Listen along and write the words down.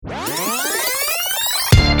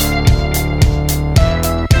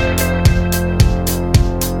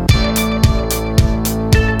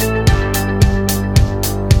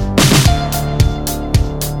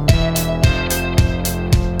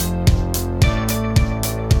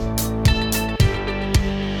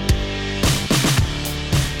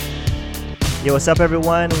Yo, what's up,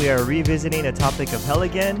 everyone? We are revisiting the topic of hell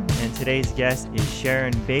again, and today's guest is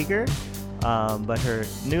Sharon Baker, but her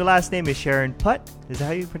new last name is Sharon Putt. Is that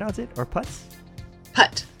how you pronounce it, or Putz?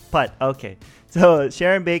 Putt. Putt, okay. So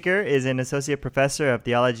Sharon Baker is an associate professor of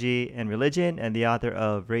theology and religion and the author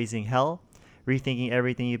of Razing Hell, Rethinking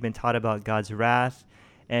Everything You've Been Taught About God's Wrath,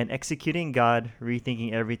 and Executing God,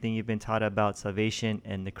 Rethinking Everything You've Been Taught About Salvation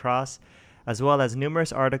and the Cross, as well as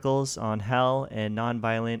numerous articles on hell and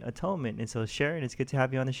nonviolent atonement. And so, Sharon, it's good to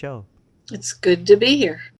have you on the show. It's good to be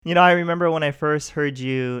here. You know, I remember when I first heard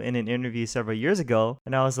you in an interview several years ago,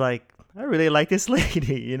 and I was like, I really like this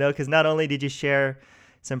lady, because not only did you share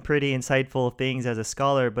some pretty insightful things as a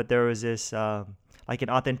scholar, but there was this like an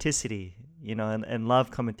authenticity, and love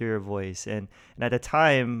coming through your voice. And at the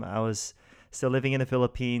time, I was still living in the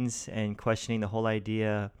Philippines and questioning the whole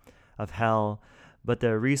idea of hell. But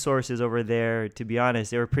the resources over there, to be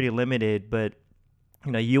honest, they were pretty limited. But,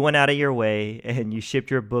 you went out of your way and you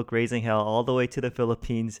shipped your book, Razing Hell, all the way to the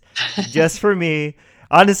Philippines just for me.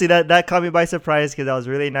 Honestly, that caught me by surprise because that was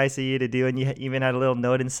really nice of you to do. And you even had a little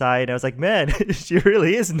note inside. And I was like, man, she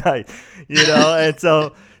really is nice, And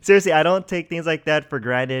so, seriously, I don't take things like that for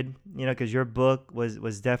granted, because your book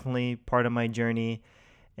was definitely part of my journey.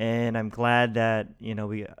 And I'm glad that,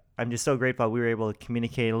 I'm just so grateful we were able to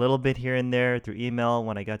communicate a little bit here and there through email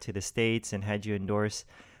when I got to the States and had you endorse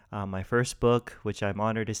my first book, which I'm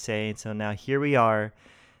honored to say. And so now here we are.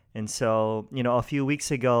 And so, a few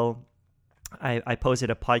weeks ago, I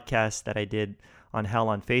posted a podcast that I did on hell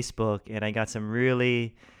on Facebook, and I got some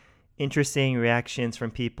really interesting reactions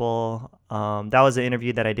from people. That was an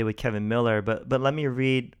interview that I did with Kevin Miller, but let me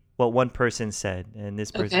read what one person said. And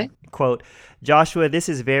this person, quote, "Joshua, this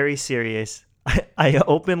is very serious. I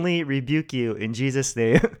openly rebuke you in Jesus'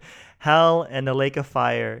 name. Hell and the lake of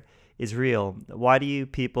fire is real. Why do you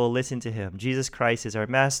people listen to him? Jesus Christ is our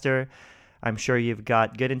master. I'm sure you've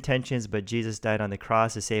got good intentions, but Jesus died on the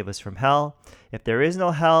cross to save us from hell. If there is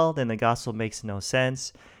no hell, then the gospel makes no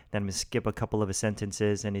sense." Then I'm going to skip a couple of his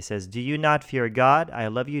sentences. And he says, "Do you not fear God? I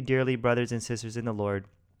love you dearly, brothers and sisters in the Lord.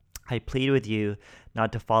 I plead with you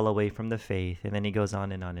not to fall away from the faith." And then he goes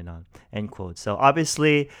on and on and on. End quote. So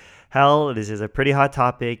obviously, hell, this is a pretty hot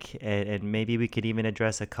topic, and maybe we could even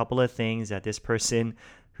address a couple of things that this person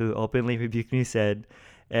who openly rebuked me said.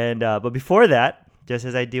 And but before that, just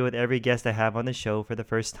as I do with every guest I have on the show for the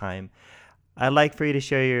first time, I'd like for you to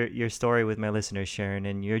share your story with my listeners, Sharon,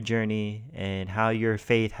 and your journey and how your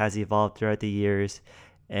faith has evolved throughout the years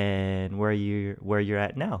and where you're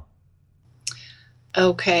at now.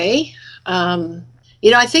 Okay.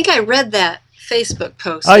 I think I read that Facebook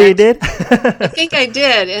post. Oh, you did? I think I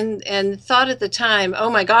did, and thought at the time, oh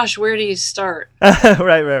my gosh, where do you start?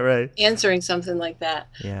 Right. Answering something like that.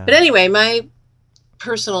 Yeah. But anyway, my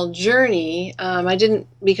personal journey, I didn't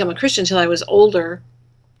become a Christian until I was older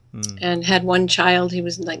and had one child. He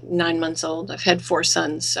was like 9 months old. I've had 4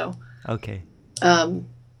 sons, so. Okay.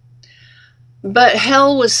 But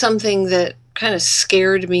hell was something that kind of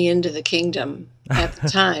scared me into the kingdom at the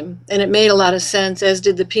time. And it made a lot of sense, as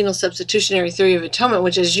did the penal substitutionary theory of atonement,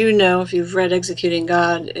 which, as you know, if you've read Executing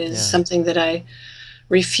God, is something that I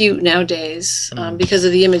refute nowadays because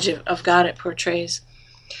of the image of God it portrays.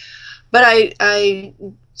 But I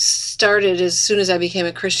started, as soon as I became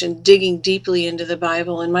a Christian, digging deeply into the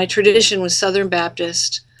Bible. And my tradition was Southern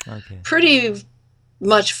Baptist, pretty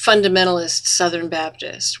much fundamentalist Southern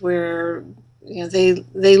Baptist, where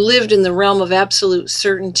they lived in the realm of absolute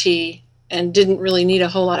certainty and didn't really need a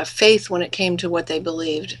whole lot of faith when it came to what they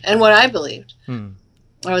believed and what I believed.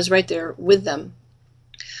 I was right there with them.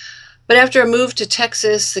 But after I moved to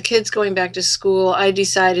Texas, the kids going back to school, I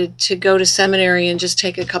decided to go to seminary and just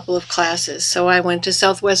take a couple of classes. So I went to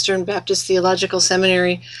Southwestern Baptist Theological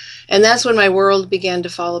Seminary, and that's when my world began to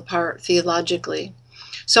fall apart theologically.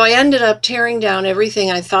 So I ended up tearing down everything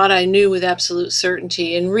I thought I knew with absolute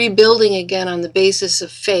certainty and rebuilding again on the basis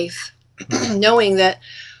of faith, knowing that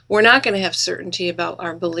we're not going to have certainty about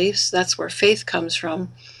our beliefs. That's where faith comes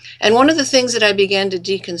from. And one of the things that I began to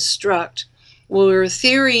deconstruct were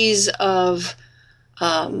theories of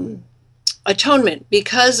atonement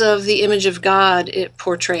because of the image of God it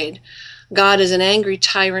portrayed. God as an angry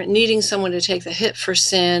tyrant, needing someone to take the hit for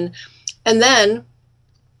sin. And then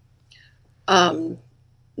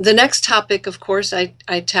the next topic, of course, I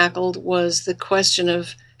tackled was the question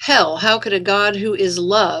of hell. How could a God who is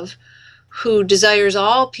love, who desires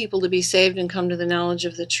all people to be saved and come to the knowledge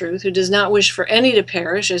of the truth, who does not wish for any to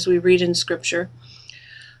perish, as we read in Scripture,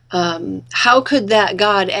 how could that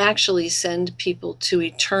God actually send people to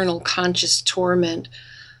eternal conscious torment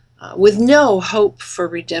with no hope for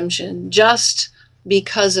redemption, just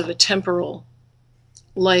because of a temporal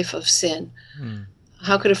life of sin? Mm.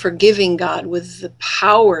 How could a forgiving God with the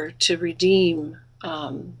power to redeem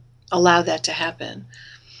allow that to happen?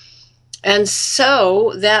 And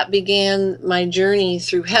so that began my journey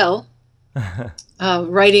through hell,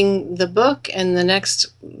 writing the book and the next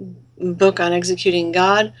book on executing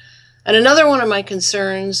God. And another one of my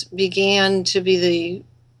concerns began to be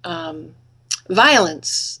the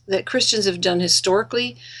violence that Christians have done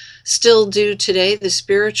historically, still do today, the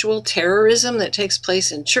spiritual terrorism that takes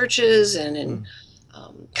place in churches and in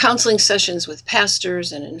counseling sessions with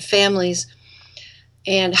pastors and in families.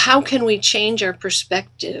 And how can we change our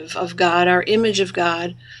perspective of God, our image of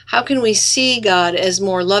God? How can we see God as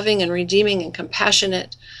more loving and redeeming and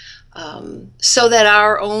compassionate, so that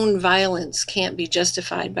our own violence can't be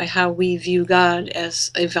justified by how we view God as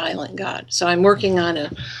a violent God? So I'm working on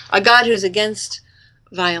a God who's against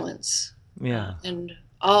violence, Yeah. and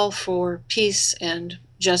all for peace and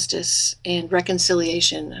justice and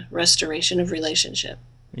reconciliation, restoration of relationship.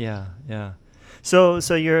 Yeah, yeah. So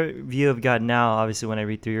your view of God now, obviously, when I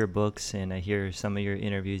read through your books and I hear some of your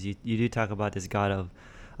interviews, you do talk about this God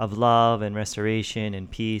of love and restoration and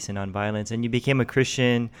peace and nonviolence. And you became a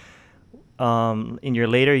Christian in your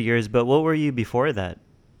later years. But what were you before that?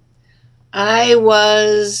 I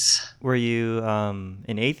was, Were you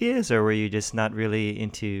an atheist, or were you just not really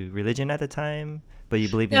into religion at the time, but you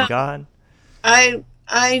believed in no, God?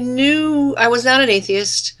 I knew I was not an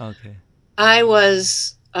atheist. Okay. I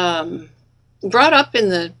was brought up in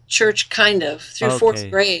the church, kind of, through fourth Okay.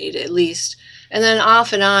 grade at least. And then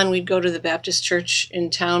off and on, we'd go to the Baptist church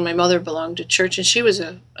in town. My mother belonged to church, and she was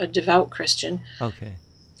a devout Christian. Okay.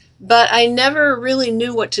 But I never really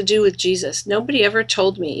knew what to do with Jesus. Nobody ever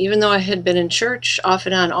told me, even though I had been in church off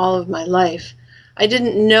and on all of my life. I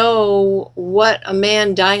didn't know what a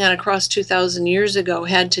man dying on a cross 2,000 years ago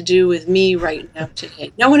had to do with me right now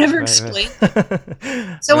today. No one ever Right, explained.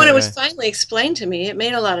 right. So when Right, it was right. finally explained to me, it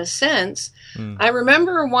made a lot of sense. Mm. I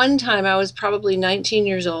remember one time I was probably 19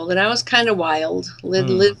 years old, and I was kind of wild, Mm.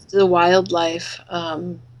 lived the wild life,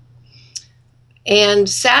 and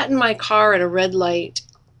sat in my car at a red light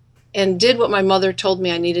and did what my mother told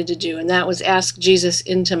me I needed to do, and that was ask Jesus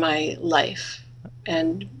into my life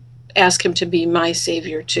and ask him to be my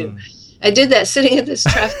savior too. Mm. I did that sitting at this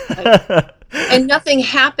traffic light, and nothing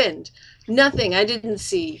happened. Nothing. I didn't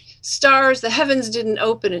see stars, the heavens didn't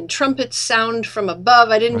open, and trumpets sound from above.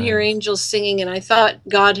 I didn't hear Right. angels singing, and I thought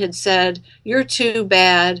God had said, "You're too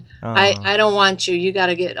bad. Oh. I don't want you. You got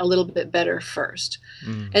to get a little bit better first."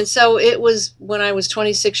 Mm. And so it was when I was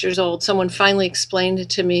 26 years old, someone finally explained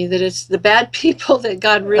to me that it's the bad people that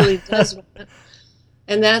God really does want.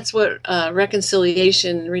 And that's what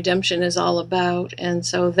reconciliation and redemption is all about. And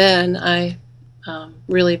so then I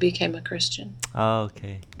really became a Christian. Oh,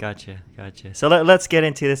 okay. Gotcha. Gotcha. So let's get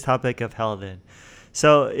into this topic of hell then.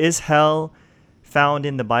 So is hell found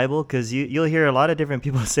in the Bible? Because you'll hear a lot of different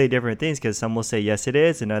people say different things, because some will say yes it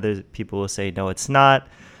is and other people will say no it's not.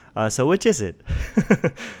 So which is it?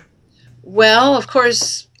 Well, of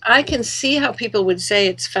course, I can see how people would say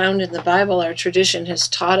it's found in the Bible. Our tradition has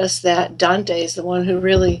taught us that. Dante is the one who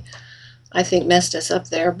really, I think, messed us up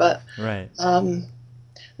there. But Right.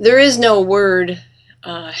 there is no word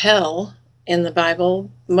hell in the Bible,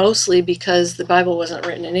 mostly because the Bible wasn't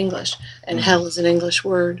written in English, and Mm. hell is an English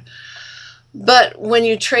word. But when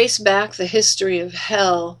you trace back the history of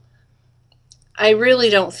hell, I really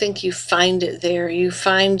don't think you find it there. You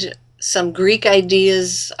find some Greek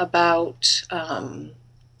ideas about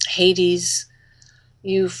Hades.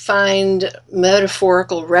 You find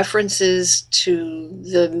metaphorical references to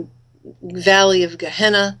the Valley of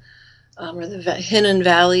Gehenna, or the Hinnon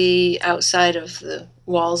Valley outside of the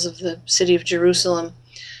walls of the city of Jerusalem.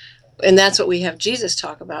 And that's what we have Jesus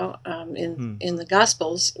talk about Mm. in the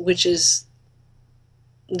Gospels, which is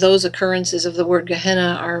those occurrences of the word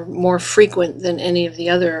Gehenna are more frequent than any of the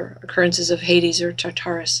other occurrences of Hades or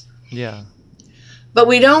Tartarus. Yeah. But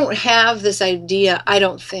we don't have this idea, I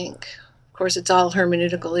don't think, of course it's all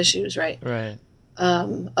hermeneutical issues, right, Right.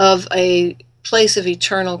 of a place of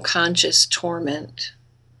eternal conscious torment.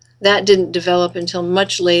 That didn't develop until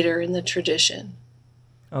much later in the tradition.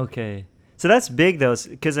 Okay. So that's big though,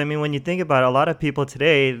 because I mean, when you think about it, a lot of people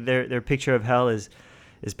today, their picture of hell is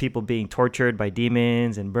people being tortured by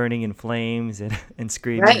demons and burning in flames and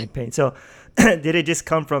screaming in Right. pain. So did it just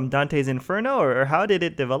come from Dante's Inferno, or how did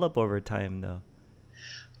it develop over time though?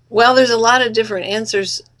 Well, there's a lot of different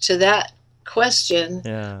answers to that question.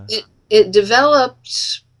 Yeah. It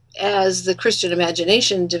developed as the Christian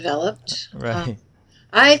imagination developed. Right.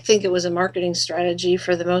 I think it was a marketing strategy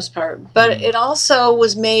for the most part, but Mm. it also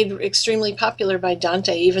was made extremely popular by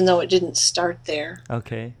Dante, even though it didn't start there.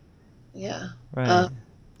 Okay. Yeah. Right.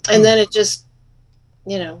 And then it just,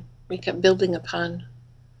 we kept building upon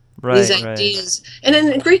these Right. Right. ideas. And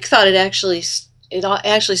in Greek thought, it actually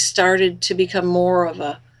started to become more of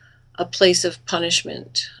a place of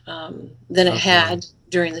punishment than it Okay. had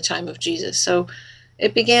during the time of Jesus. So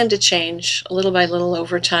it began to change little by little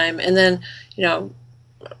over time. And then, you know,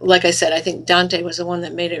 like I said, I think Dante was the one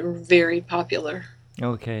that made it very popular.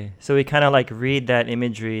 Okay. So we kind of like read that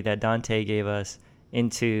imagery that Dante gave us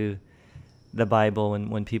into the Bible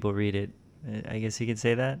when people read it. I guess you could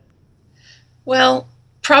say that. Well,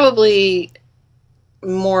 probably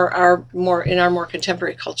more in our more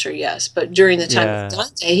contemporary culture, yes. But during the time of Yeah.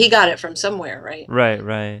 Dante, he got it from somewhere, right? Right.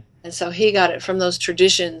 Right. And so he got it from those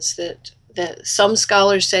traditions that some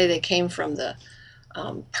scholars say they came from the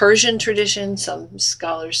Persian tradition. Some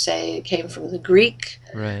scholars say it came from the Greek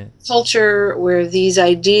Right. culture, where these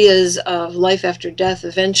ideas of life after death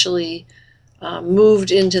eventually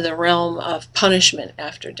moved into the realm of punishment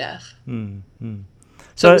after death. Hmm. Hmm.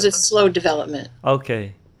 So it So was a slow development.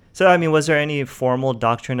 okay. So I mean, was there any formal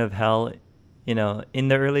doctrine of hell, in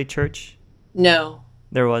the early church? No,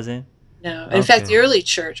 There wasn't. no. In fact, Okay. the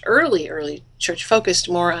early church focused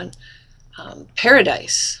more on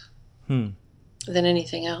paradise Hmm. than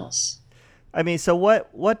anything else. I mean, so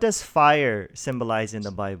what does fire symbolize in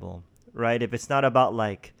the Bible, right? If it's not about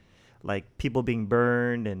like people being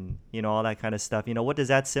burned and all that kind of stuff, what does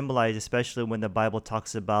that symbolize, especially when the Bible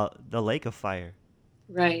talks about the lake of fire?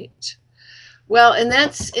 Right. Well, and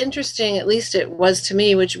that's interesting, at least it was to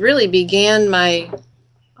me, which really began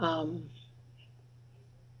um,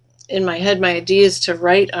 in my head, my ideas to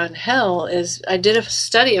write on hell, is I did a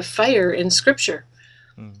study of fire in scripture.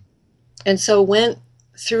 Hmm. And so went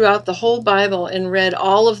throughout the whole Bible and read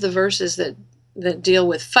all of the verses that deal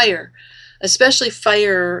with fire, especially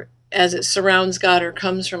fire as it surrounds God or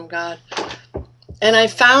comes from God. And I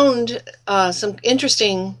found some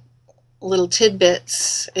interesting little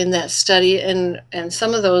tidbits in that study, and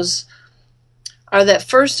some of those are that,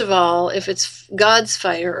 first of all, if it's God's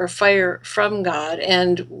fire or fire from God,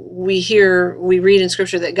 and we read in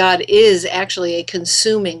scripture that God is actually a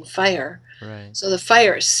consuming fire. Right. So the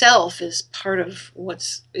fire itself is part of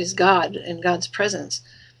is God and God's presence,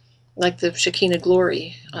 like the Shekinah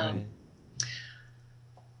glory. Right.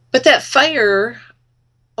 But that fire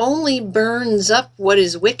only burns up what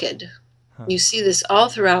is wicked. Huh. You see this all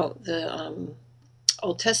throughout the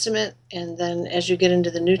Old Testament, and then as you get into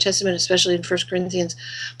the New Testament, especially in 1 Corinthians.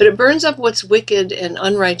 But it burns up what's wicked and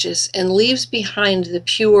unrighteous and leaves behind the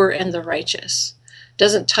pure and the righteous.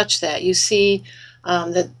 Doesn't touch that. You see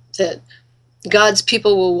that God's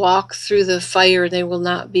people will walk through the fire, they will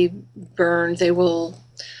not be burned. They will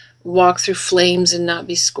walk through flames and not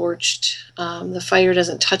be scorched. The fire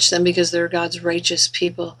doesn't touch them because they're God's righteous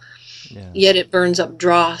people. Yeah. Yet it burns up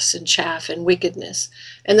dross and chaff and wickedness.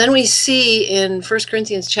 And then we see in 1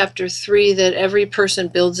 Corinthians chapter 3 that every person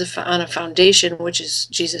builds on a foundation, which is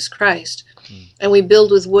Jesus Christ. Hmm. And we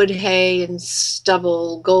build with wood, hay, and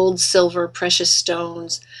stubble, gold, silver, precious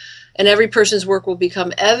stones. And every person's work will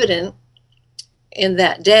become evident in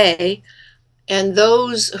that day. And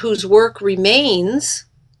those whose work remains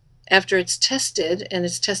after it's tested, and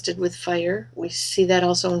it's tested with fire, we see that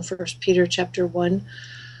also in 1 Peter chapter 1,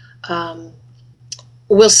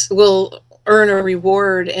 will earn a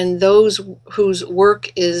reward, and those whose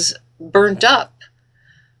work is burnt up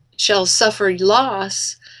shall suffer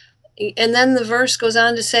loss. And then the verse goes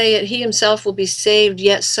on to say that he himself will be saved,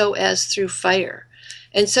 yet so as through fire.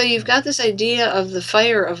 And so you've got this idea of the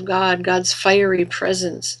fire of God, God's fiery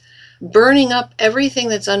presence, burning up everything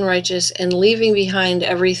that's unrighteous and leaving behind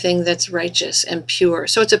everything that's righteous and pure.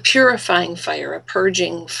 So it's a purifying fire, a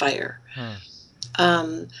purging fire. Huh.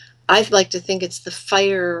 I like to think it's the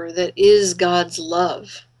fire that is God's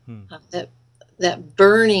love, Hmm. that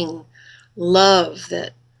burning love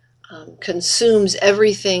that consumes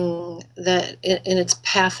everything that in its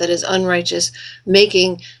path that is unrighteous,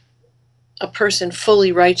 making a person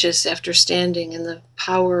fully righteous after standing in the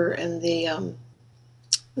power and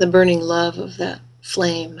the burning love of that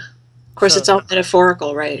flame. Of course, So it's all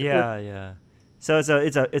metaphorical, right? yeah, yeah. So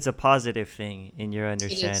it's a positive thing in your It is.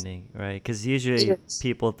 understanding, right? Because It usually is.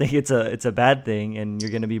 people think it's a bad thing, and you're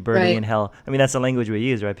gonna be burning in Right. hell. I mean, that's the language we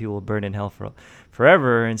use, right? People will burn in hell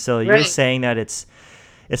forever, and so you're Right. saying that it's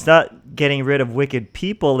not getting rid of wicked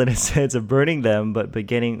people in a sense of burning them, but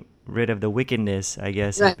getting rid of the wickedness, I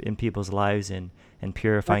guess, Right. in people's lives and Right.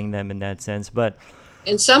 purifying them in that sense. But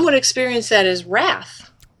And some would experience that as wrath.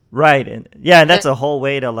 right, and yeah, and that's And a whole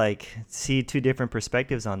way to like see two different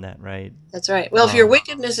perspectives on that, right? that's right. Well, if your Um,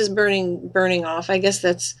 wickedness is burning off, I guess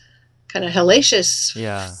that's kind of hellacious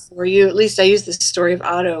Yeah. for you. At least I use the story of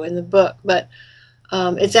Otto in the book, but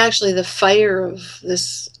it's actually the fire of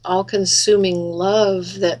this all-consuming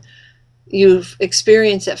love that you've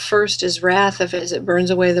experienced at first as wrath as it burns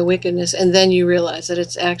away the wickedness, and then you realize that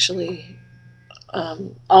it's actually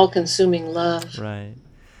all-consuming love. Right.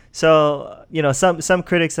 So, some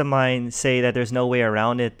critics of mine say that there's no way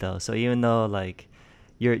around it though. So even though like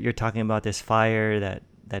you're talking about this fire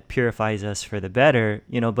that purifies us for the better,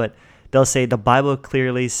 but they'll say the Bible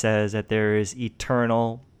clearly says that there is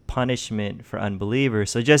eternal punishment for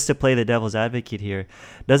unbelievers. So just to play the devil's advocate here,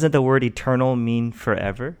 doesn't the word eternal mean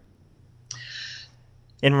forever?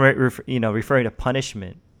 In referring to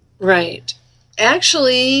punishment. Right.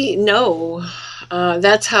 Actually, no.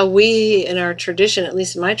 That's how we, in our tradition, at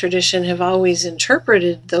least in my tradition, have always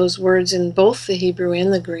interpreted those words in both the Hebrew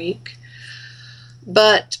and the Greek.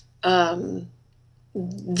 But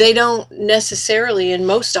they don't necessarily, and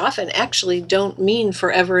most often actually, don't mean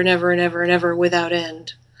forever and ever and ever and ever without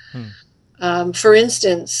end. For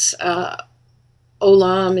instance,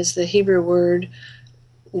 olam is the Hebrew word.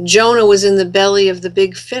 Jonah was in the belly of the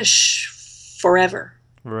big fish forever.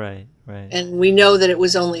 Right. And we know that it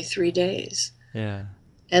was only 3 days. Yeah.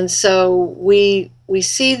 And so we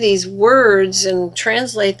see these words and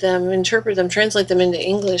translate them, interpret them, translate them into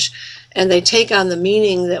English, and they take on the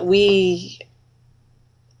meaning that we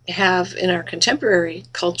have in our contemporary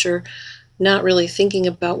culture, not really thinking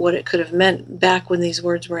about what it could have meant back when these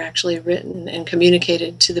words were actually written and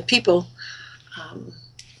communicated to the people.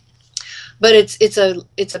 But it's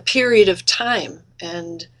a period of time,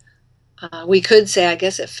 and we could say, I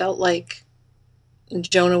guess it felt like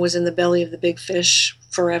Jonah was in the belly of the big fish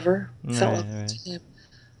forever. Right.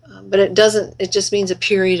 But it doesn't. It just means a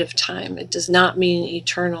period of time. It does not mean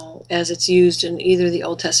eternal as it's used in either the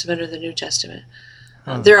Old Testament or the New Testament.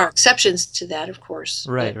 There are exceptions to that, of course.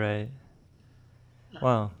 Right.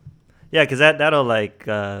 Wow. Yeah, because that'll like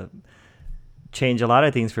change a lot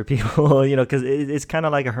of things for people, because it's kind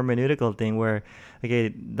of like a hermeneutical thing where, okay,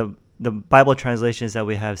 the Bible translations that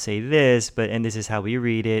we have say this, and this is how we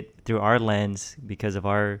read it through our lens because of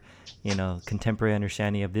our, contemporary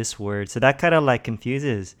understanding of this word. So that kind of like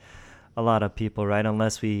confuses a lot of people, right?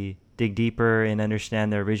 Unless we dig deeper and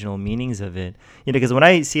understand the original meanings of it. Because when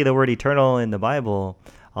I see the word eternal in the Bible,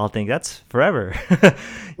 I'll think that's forever.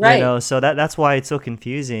 Right. So that's why it's so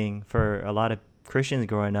confusing for a lot of Christians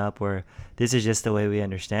growing up, where this is just the way we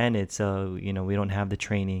understand it. So, we don't have the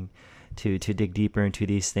training to dig deeper into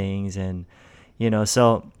these things. And,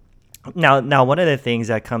 so now one of the things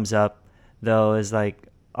that comes up though is like,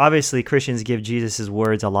 obviously Christians give Jesus's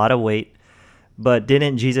words a lot of weight, but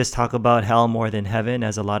didn't Jesus talk about hell more than heaven,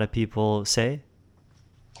 as a lot of people say?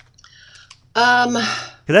 Because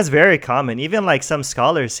that's very common. Even like some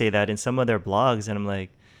scholars say that in some of their blogs, and I'm like,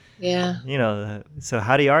 yeah. So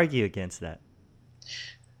how do you argue against that?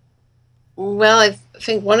 Well, I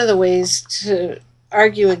think one of the ways to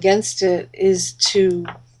argue against it is to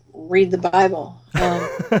read the Bible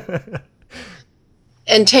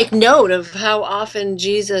and take note of how often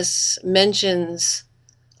Jesus mentions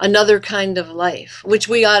another kind of life, which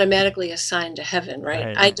we automatically assign to heaven,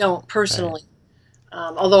 right? I don't personally,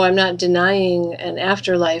 although I'm not denying an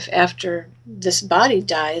afterlife after this body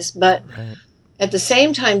dies, but at the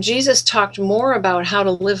same time, Jesus talked more about how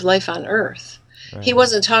to live life on earth. Right. He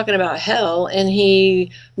wasn't talking about hell, and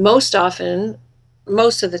he most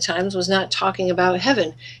of the times was not talking about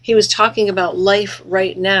heaven. He was talking about life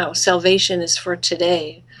right now. Salvation is for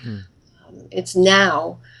today. It's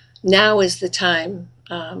now. Now is the time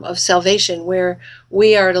of salvation, where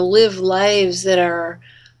we are to live lives that are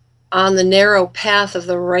on the narrow path of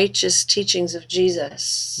the righteous teachings of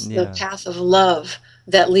Jesus, the path of love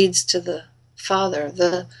that leads to the Father,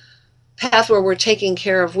 the path where we're taking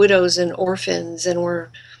care of widows and orphans, and we're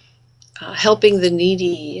helping the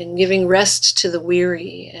needy and giving rest to the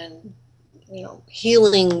weary, and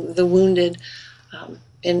healing the wounded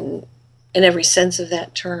in every sense of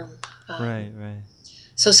that term. Right.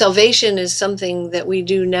 So salvation is something that we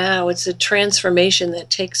do now. It's a transformation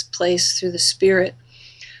that takes place through the Spirit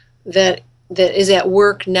that is at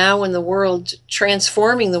work now in the world,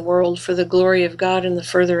 transforming the world for the glory of God and the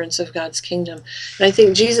furtherance of God's kingdom. And I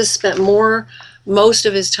think Jesus spent most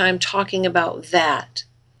of his time talking about that.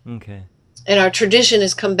 Okay. And our tradition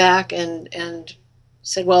has come back and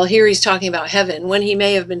said, well, here he's talking about heaven, when he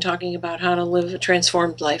may have been talking about how to live a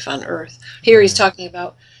transformed life on earth. Here he's talking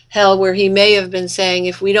about hell, where he may have been saying,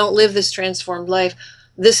 if we don't live this transformed life,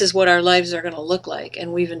 this is what our lives are going to look like.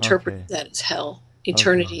 And we've interpreted that as hell,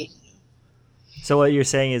 eternity. Okay. So what you're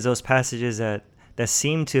saying is those passages that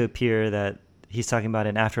seem to appear that he's talking about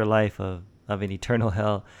an afterlife of an eternal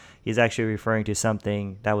hell, he's actually referring to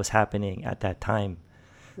something that was happening at that time,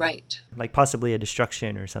 Right. like possibly a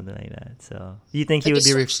destruction or something like that. So you think A he would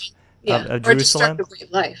be destruction. of Or a Jerusalem? destructive way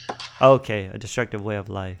of life. Okay, a destructive way of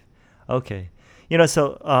life. Okay.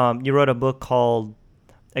 So you wrote a book called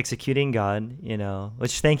Executing God,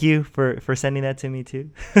 which thank you for sending that to me too.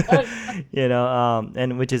 Oh,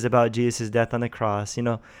 And which is about Jesus' death on the cross.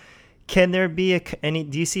 Can there be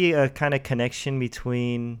do you see a kind of connection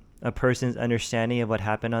between a person's understanding of what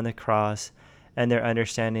happened on the cross and their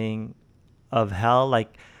understanding of hell?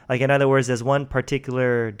 Like in other words, does one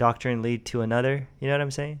particular doctrine lead to another? You know what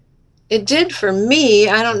I'm saying? it did for me.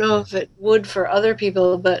 I don't know Okay. if it would for other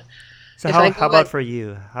people, but So if I how go about by, for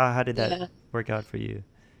you? How did that yeah. work out for you?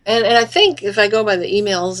 And I think if I go by the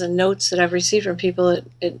emails and notes that I've received from people,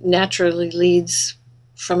 it naturally leads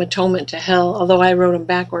from atonement to hell, although I wrote them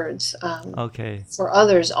backwards Okay. for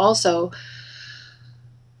others also.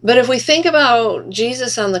 But if we think about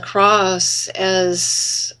Jesus on the cross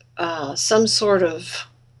as some sort of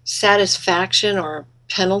satisfaction or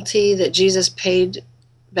penalty that Jesus paid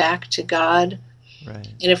back to God, Right.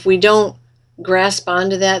 and if we don't grasp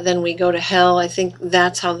onto that, then we go to hell. I think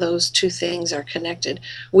that's how those two things are connected.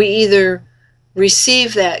 We either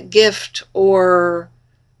receive that gift and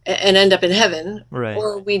end up in heaven, Right.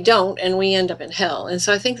 or we don't and we end up in hell. And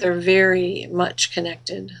so I think they're very much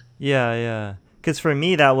connected. Yeah, yeah. Because for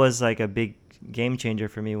me, that was like a big game changer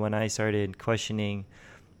for me when I started questioning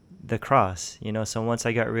the cross. So once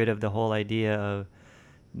I got rid of the whole idea of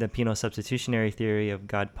the penal substitutionary theory of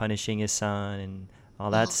God punishing his son and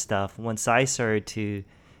all that stuff, once I started to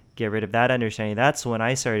get rid of that understanding, that's when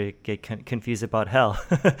I started to get confused about hell.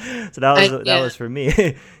 So that Yeah, was for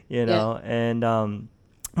me, yeah. And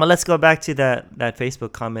well, let's go back to that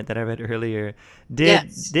Facebook comment that I read earlier.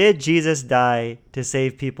 Yes. Did Jesus die to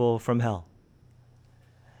save people from hell?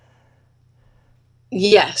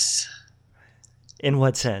 Yes. In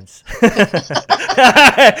what sense?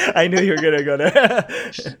 I knew you were gonna go there.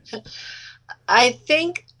 I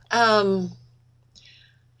think,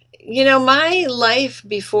 my life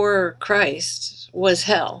before Christ was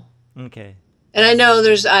hell. Okay. And I know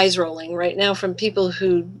there's eyes rolling right now from people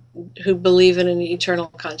who believe in an eternal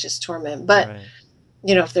conscious torment. But, Right.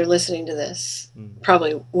 if they're listening to this,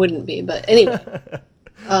 probably wouldn't be. But anyway,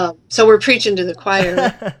 so we're preaching to the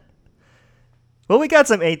choir. Well, we got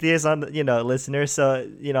some atheists on listeners. So,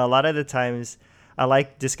 a lot of the times I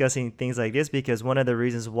like discussing things like this because one of the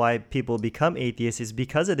reasons why people become atheists is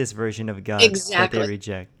because of this version of God that they Exactly.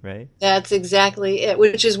 reject, right? That's exactly it,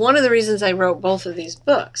 which is one of the reasons I wrote both of these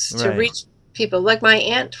books, to Right. reach people like my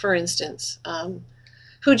aunt, for instance,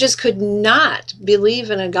 who just could not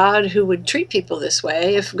believe in a God who would treat people this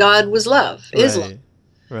way if God was love, is love.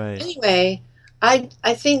 Right. Anyway, I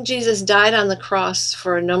think Jesus died on the cross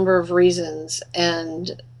for a number of reasons,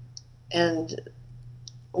 and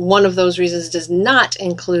one of those reasons does not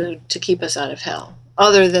include to keep us out of hell,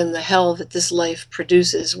 other than the hell that this life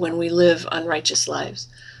produces when we live unrighteous lives,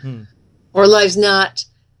 or lives not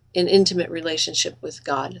in intimate relationship with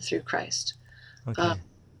God through Christ. Okay.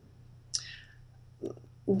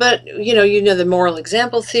 But the moral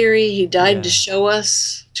example theory. He died to show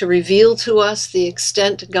us, to reveal to us the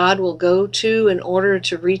extent God will go to in order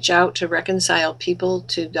to reach out to reconcile people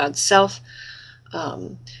to God's self,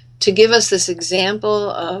 to give us this example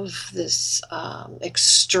of this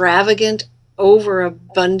extravagant,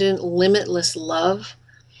 overabundant, limitless love.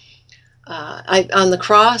 On the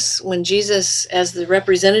cross, when Jesus, as the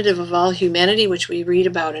representative of all humanity, which we read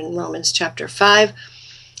about in Romans chapter 5,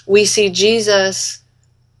 we see Jesus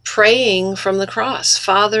praying from the cross,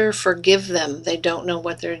 "Father, forgive them. They don't know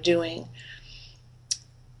what they're doing."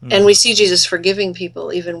 And we see Jesus forgiving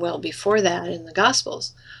people even well before that in the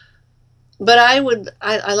Gospels. But I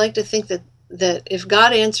like to think that if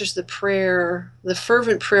God answers the prayer, the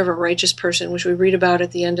fervent prayer of a righteous person, which we read about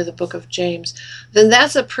at the end of the book of James, then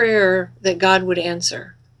that's a prayer that God would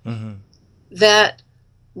answer.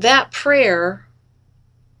 That prayer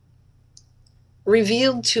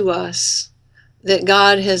revealed to us that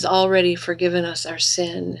God has already forgiven us our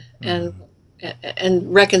sin, and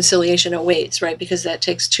reconciliation awaits, right? Because that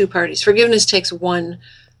takes two parties. Forgiveness takes one,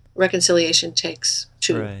 reconciliation takes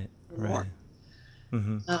two or more.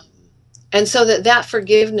 And so that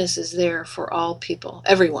forgiveness is there for all people,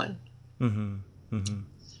 everyone.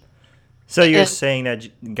 So you're saying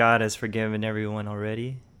that God has forgiven everyone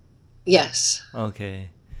already? Yes. Okay.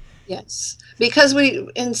 Yes. Because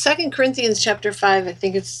in 2 Corinthians chapter 5, I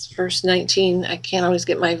think it's verse 19, I can't always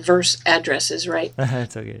get my verse addresses right.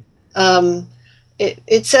 That's okay.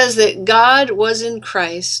 It says that God was in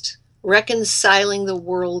Christ reconciling the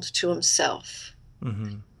world to himself.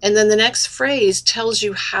 And then the next phrase tells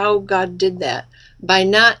you how God did that, by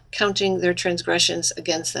not counting their transgressions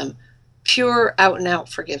against them. Pure out and out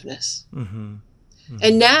forgiveness. Mm-hmm.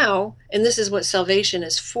 And now, and this is what salvation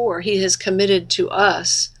is for, he has committed to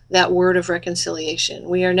us that word of reconciliation.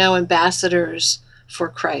 We are now ambassadors for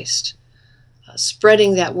Christ,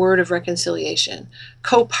 spreading that word of reconciliation,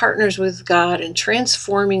 co-partners with God in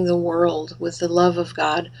transforming the world with the love of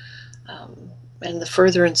God, and the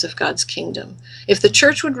furtherance of God's kingdom. If the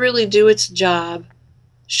church would really do its job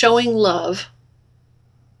showing love,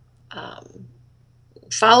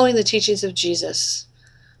 following the teachings of Jesus,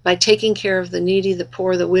 by taking care of the needy, the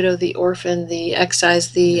poor, the widow, the orphan, the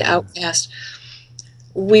excised, the outcast,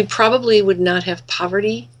 we probably would not have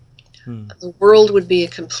poverty. The world would be a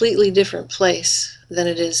completely different place than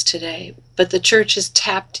it is today. But the church has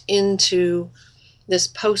tapped into this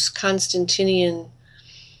post-Constantinian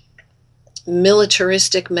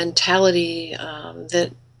militaristic mentality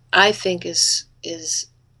that I think is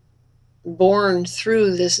born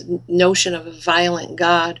through this notion of a violent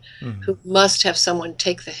God who must have someone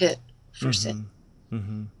take the hit for sin.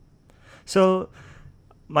 So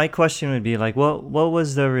my question would be like, what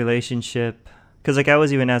was the relationship? Because like I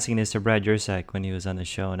was even asking this to Brad Yersak when he was on the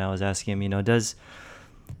show, and I was asking him,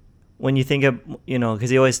 when you think of, because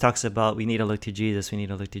he always talks about we need to look to Jesus,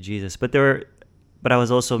 but I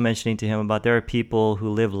was also mentioning to him about there are people who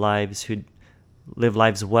live lives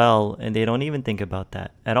well, and they don't even think about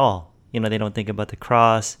that at all. They don't think about the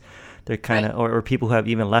cross. They're kind of, or people who have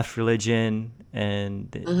even left religion,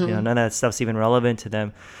 and none of that stuff's even relevant to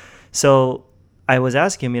them. So I was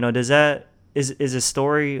asking him, is a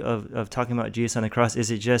story of talking about Jesus on the cross,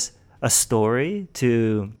 is it just a story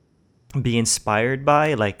to be inspired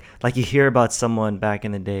by, like you hear about someone back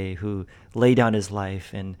in the day who laid down his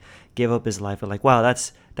life and gave up his life, but like, wow,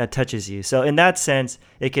 that touches you. So in that sense,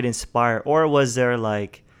 it could inspire. Or was there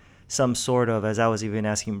like some sort of, as I was even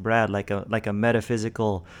asking Brad, like a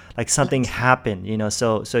metaphysical, like something happened,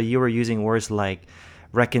 so you were using words like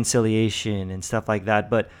reconciliation and stuff like that,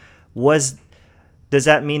 but does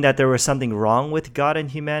that mean that there was something wrong with God and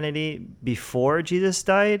humanity before Jesus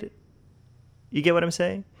died? You get what I'm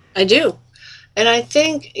saying? I do. And I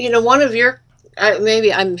think, one of your,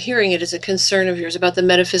 maybe I'm hearing it as a concern of yours about the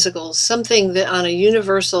metaphysical, something that on a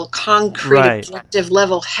universal, concrete, objective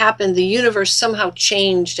level happened. The universe somehow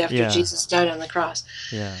changed after Jesus died on the cross.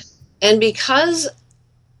 Yeah. And because,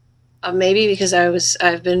 maybe because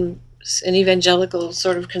I've been an evangelical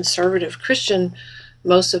sort of conservative Christian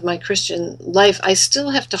most of my Christian life, I still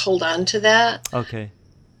have to hold on to that. Okay.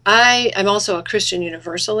 I'm also a Christian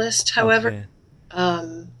universalist, however,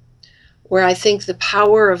 where I think the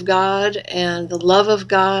power of God and the love of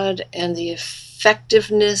God and the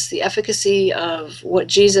effectiveness, the efficacy of what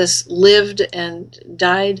Jesus lived and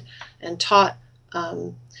died and taught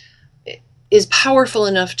is powerful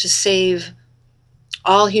enough to save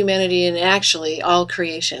all humanity and actually all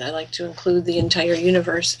creation. I like to include the entire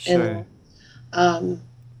universe. Sure. But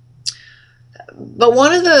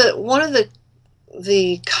one of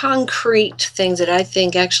the concrete things that I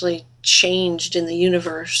think actually changed in the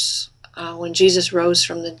universe when Jesus rose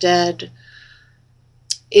from the dead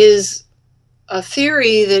is a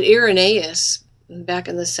theory that Irenaeus, back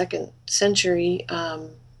in the 2nd century,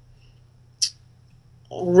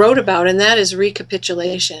 wrote about, and that is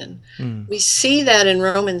recapitulation. We see that in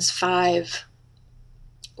Romans 5,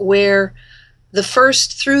 where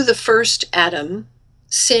through the first Adam,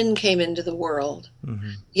 sin came into the world.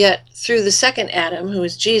 Yet through the second Adam, who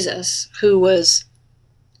is Jesus, who was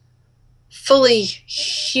fully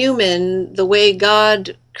human the way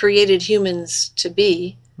God created humans to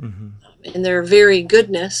be, in their very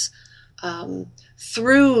goodness,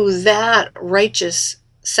 through that righteous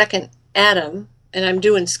second Adam, and I'm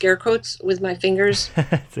doing scare quotes with my fingers.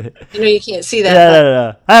 You can't see that.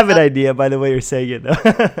 No. I have an idea by the way you're saying it, though.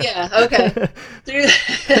 Yeah, okay.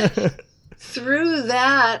 Through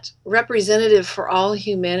that representative for all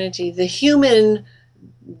humanity, the human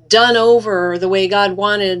done over the way God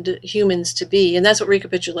wanted humans to be, and that's what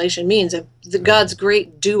recapitulation means, God's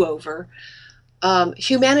great do-over.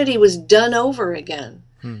 Humanity was done over again.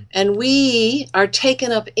 And we are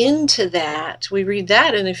taken up into that. We read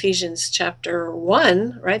that in Ephesians chapter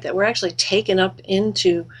 1, right? That we're actually taken up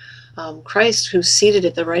into Christ, who's seated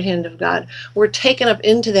at the right hand of God. We're taken up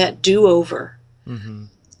into that do-over.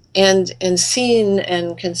 And seen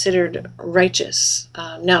and considered righteous.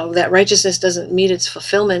 Now, that righteousness doesn't meet its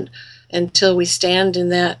fulfillment until we stand in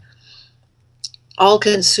that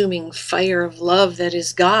all-consuming fire of love that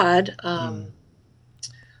is God.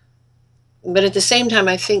 But at the same time,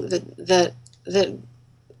 I think that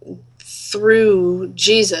through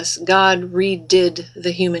Jesus, God redid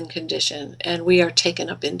the human condition, and we are taken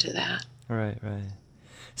up into that. Right, right.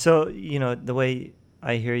 So, the way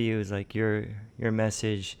I hear you is like your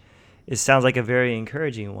message, it sounds like a very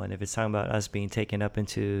encouraging one if it's talking about us being taken up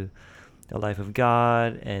into the life of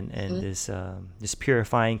God and Mhm. this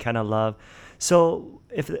purifying kind of love. So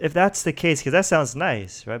if that's the case, because that sounds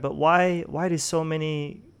nice, right? But why do so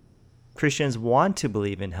many Christians want to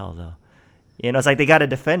believe in hell though? It's like they got to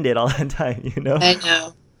defend it all the time. I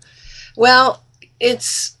know. Well,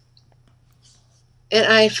 it's, and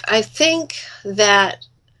I think that,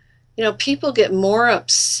 people get more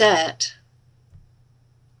upset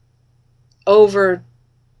over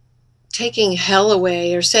taking hell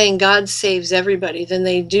away or saying God saves everybody than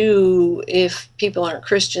they do if people aren't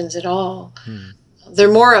Christians at all. Hmm.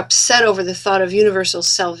 They're more upset over the thought of universal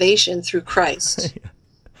salvation through Christ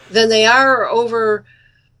than they are over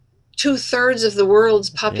 2/3 of the world's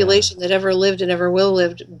Yeah. population that ever lived and ever will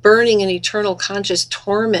live, burning in eternal conscious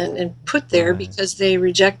torment and put there Right. because they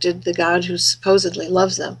rejected the God who supposedly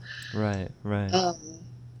loves them. Right. Right. Um,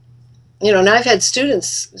 and I've had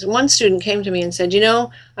students, one student came to me and said,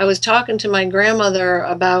 I was talking to my grandmother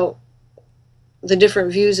about the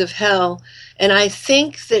different views of hell, and I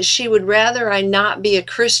think that she would rather I not be a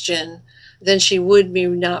Christian than she would be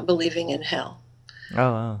not believing in hell.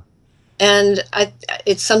 Oh, wow. And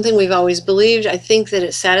it's something we've always believed. I think that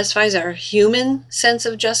it satisfies our human sense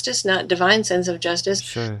of justice, not divine sense of justice,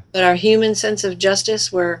 Sure. but our human sense of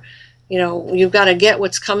justice where, you've got to get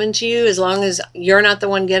what's coming to you as long as you're not the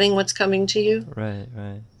one getting what's coming to you, Right.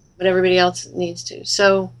 Right. but everybody else needs to.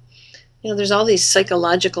 So, there's all these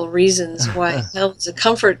psychological reasons why hell is a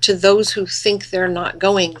comfort to those who think they're not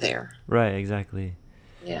going there. Right. Exactly.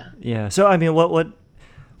 Yeah. Yeah. So I mean,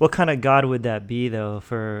 what kind of God would that be though?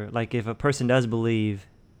 For like, if a person does believe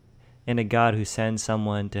in a God who sends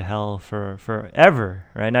someone to hell for forever,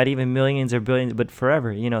 right? Not even millions or billions, but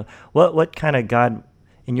forever. What kind of God,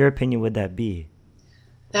 in your opinion, would that be?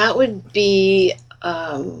 That would be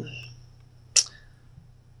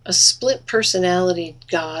a split personality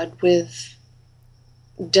God with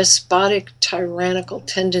despotic, tyrannical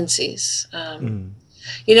tendencies. Mm.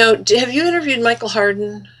 Have you interviewed Michael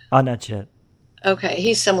Hardin? Oh, not yet. Okay,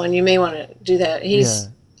 he's someone you may want to do that. Yeah.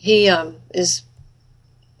 He is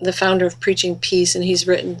the founder of Preaching Peace, and he's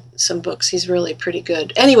written some books. He's really pretty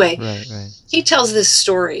good. Anyway, Right. Right. he tells this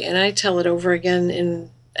story, and I tell it over again in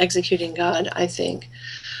Executing God, I think,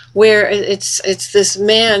 where it's this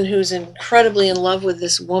man who's incredibly in love with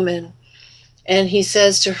this woman, and he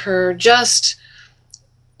says to her, just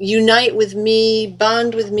unite with me,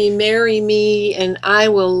 bond with me, marry me, and I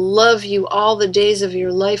will love you all the days of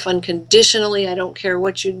your life unconditionally. I don't care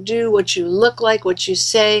what you do, what you look like, what you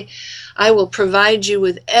say. I will provide you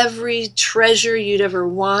with every treasure you'd ever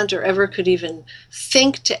want or ever could even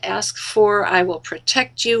think to ask for. I will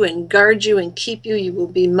protect you and guard you and keep you. You will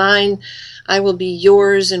be mine. I will be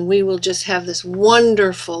yours, and we will just have this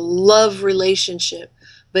wonderful love relationship.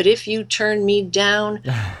 But if you turn me down,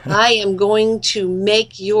 I am going to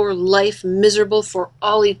make your life miserable for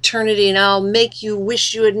all eternity, and I'll make you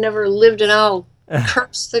wish you had never lived, and I'll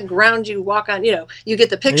curse the ground you walk on. You get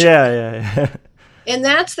the picture. Yeah. And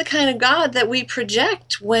that's the kind of God that we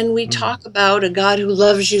project when we talk about a God who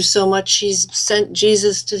loves you so much, he's sent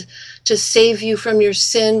Jesus to save you from your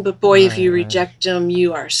sin. But boy, if you reject him,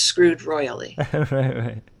 you are screwed royally.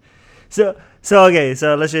 Right. So okay,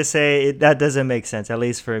 so let's just say that doesn't make sense, at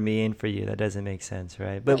least for me and for you. That doesn't make sense,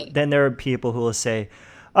 right? But Right. then there are people who will say,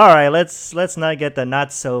 all right, let's not get the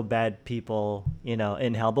not so bad people,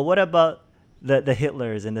 in hell. But what about the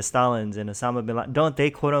Hitlers and the Stalins and Osama bin Laden? Don't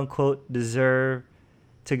they quote unquote deserve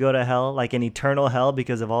to go to hell, like an eternal hell,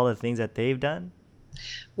 because of all the things that they've done?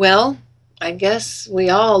 Well, I guess we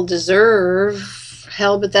all deserve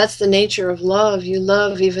hell, but that's the nature of love. You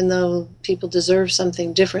love even though people deserve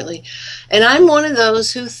something differently. And I'm one of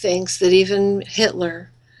those who thinks that even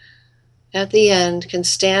Hitler, at the end, can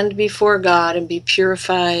stand before God and be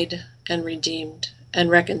purified and redeemed and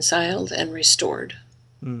reconciled and restored.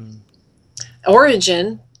 Mm.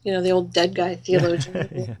 Origen, the old dead guy theologian,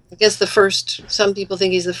 Yeah. I guess some people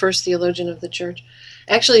think he's the first theologian of the church,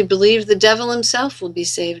 actually believed the devil himself will be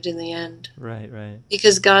saved in the end. Right.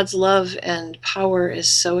 Because God's love and power is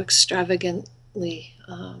so extravagantly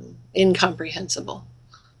incomprehensible.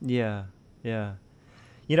 Yeah.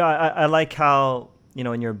 I like how,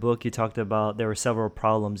 in your book you talked about there were several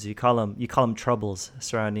problems. You call them troubles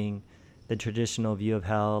surrounding the traditional view of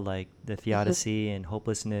hell, like the theodicy and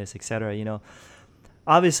hopelessness, etc.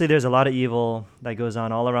 Obviously there's a lot of evil that goes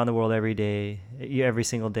on all around the world every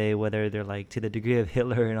single day, whether they're like to the degree of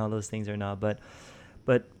Hitler and all those things or not. But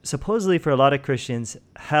But supposedly for a lot of Christians,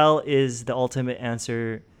 hell is the ultimate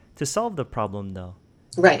answer to solve the problem, though.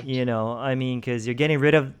 Right. I mean, because you're getting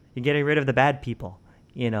rid of the bad people.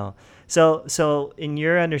 So in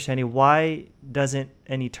your understanding, why doesn't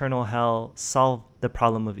an eternal hell solve the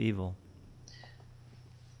problem of evil?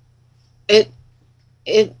 It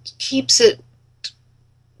keeps it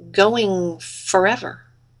going forever.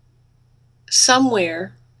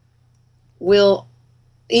 Somewhere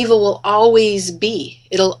evil will always be.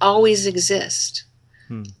 It'll always exist.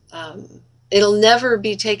 It'll never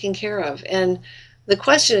be taken care of. And the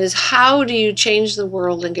question is, how do you change the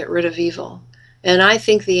world and get rid of evil? And I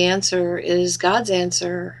think the answer is God's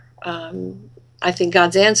answer. I think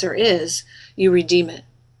God's answer is you redeem it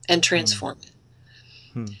and transform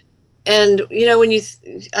it. And, when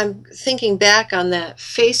I'm thinking back on that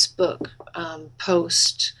Facebook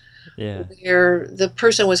post where the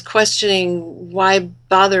person was questioning why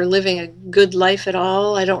bother living a good life at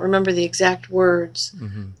all. I don't remember the exact words.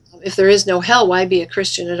 If there is no hell, why be a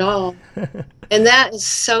Christian at all? And that is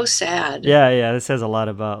so sad. Yeah, that says a lot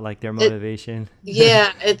about like their motivation.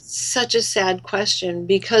 It's such a sad question,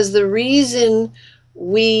 because the reason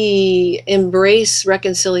we embrace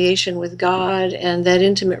reconciliation with God and that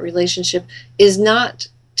intimate relationship is not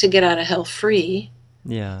to get out of hell free.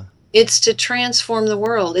 Yeah. It's to transform the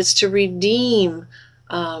world. It's to redeem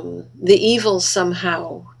the evil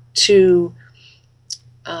somehow, to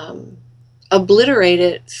obliterate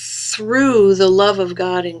it through the love of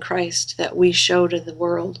God in Christ that we show to the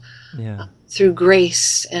world. Through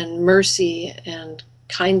grace and mercy and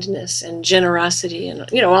kindness and generosity and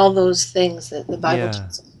all those things that the Bible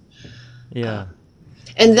tells us.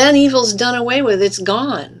 And then evil's done away with. It's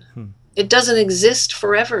gone. It doesn't exist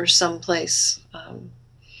forever someplace.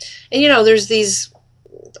 And there's these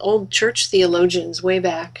old church theologians way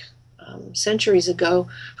back centuries ago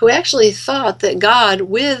who actually thought that God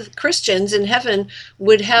with Christians in heaven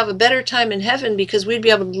would have a better time in heaven because we'd be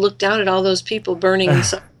able to look down at all those people burning and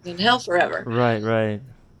suffering in hell forever. Right.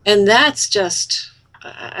 And that's just,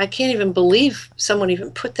 I can't even believe someone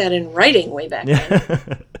even put that in writing way back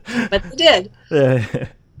then. But they did.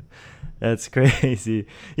 That's crazy.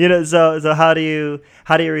 So how do you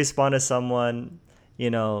respond to someone,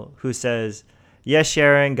 who says, yes,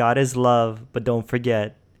 Sharon, God is love, but don't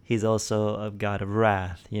forget he's also a God of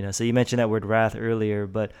wrath. So you mentioned that word wrath earlier,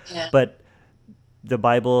 but the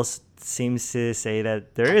Bible seems to say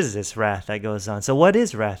that there is this wrath that goes on. So what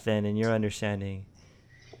is wrath then in your understanding?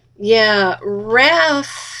 Yeah,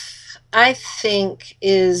 wrath, I think,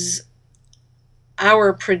 is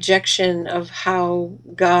our projection of how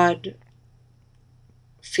God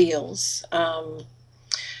feels.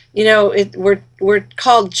 We're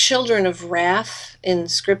called children of wrath in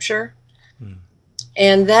Scripture.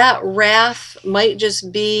 And that wrath might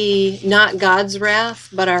just be not God's wrath,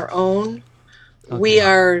 but our own. Okay. We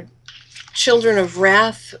are children of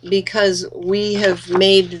wrath because we have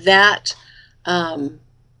made that our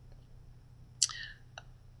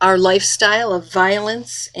lifestyle of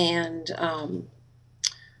violence and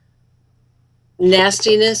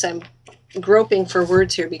nastiness. I'm groping for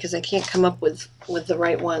words here because I can't come up with the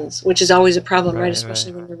right ones, which is always a problem, right?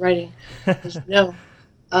 Especially when we're writing, as you know.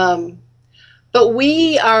 But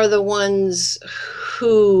we are the ones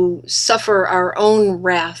who suffer our own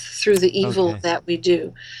wrath through the evil that we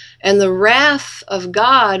do. And the wrath of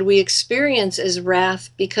God we experience as wrath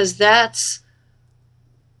because that's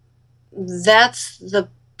the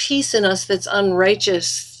piece in us that's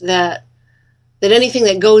unrighteous, that anything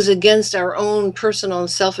that goes against our own personal and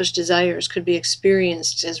selfish desires could be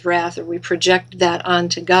experienced as wrath, or we project that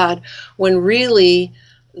onto God, when really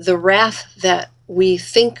the wrath that we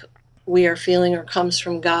think we are feeling or comes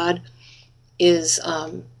from God is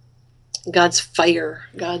God's fire,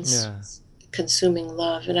 God's consuming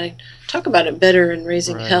love. And I talk about it better in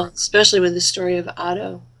Razing Hell, especially with the story of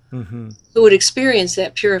Otto, who would experience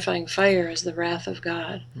that purifying fire as the wrath of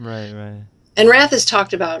God. Right. And wrath is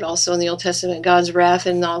talked about also in the Old Testament. God's wrath,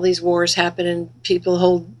 and all these wars happen, and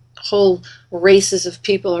people, whole races of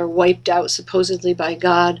people are wiped out supposedly by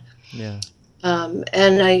God.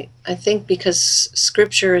 And I think because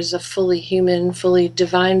Scripture is a fully human, fully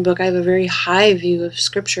divine book, I have a very high view of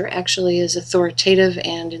Scripture actually as authoritative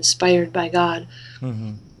and inspired by God.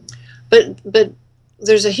 But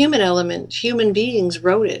there's a human element. Human beings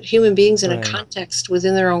wrote it. Human beings in a context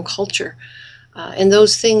within their own culture. And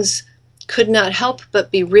those things could not help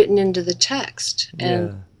but be written into the text.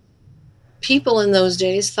 And people in those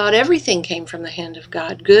days thought everything came from the hand of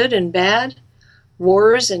God, good and bad,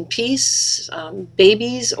 wars and peace,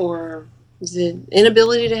 babies or the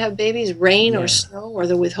inability to have babies, rain or Yeah. snow, or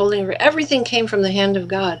the withholding of everything came from the hand of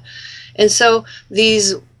God. And so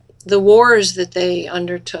the wars that they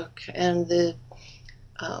undertook and the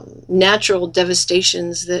natural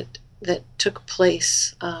devastations that took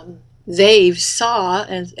place, they saw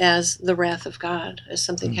as the wrath of God, as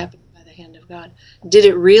something Mm. happening by the hand of God. Did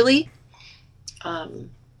it really? I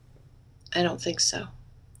don't think so.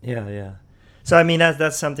 Yeah, yeah. So I mean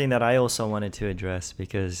that's something that I also wanted to address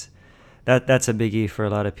because that's a biggie for a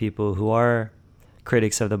lot of people who are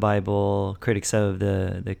critics of the Bible, critics of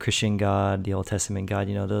the Christian God, the Old Testament God.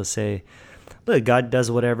 They'll say, look, God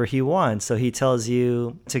does whatever he wants. So he tells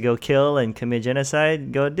you to go kill and commit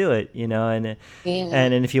genocide, go do it, and Yeah.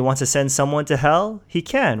 and if he wants to send someone to hell, he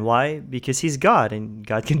can. Why? Because he's God and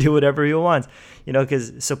God can do whatever he wants.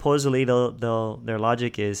 Because supposedly their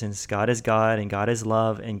logic is, since God is God and God is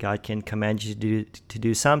love and God can command you to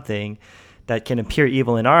do something that can appear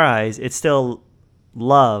evil in our eyes, it's still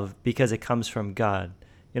love because it comes from God.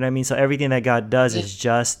 You know what I mean? So everything that God does Yeah. is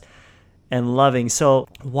just and loving. So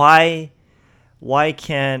why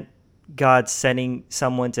can't God sending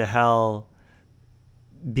someone to hell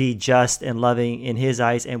be just and loving in his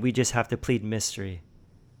eyes, and we just have to plead mystery?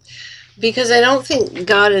 Because I don't think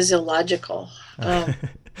God is illogical.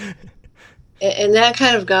 And that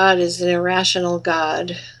kind of God is an irrational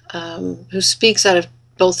God, who speaks out of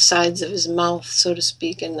both sides of his mouth, so to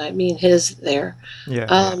speak, and I mean his there. Yeah.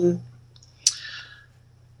 Um,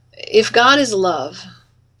 if God is love,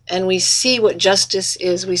 and we see what justice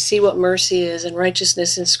is, we see what mercy is, and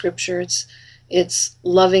righteousness in Scripture, it's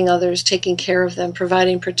loving others, taking care of them,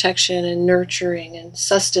 providing protection and nurturing and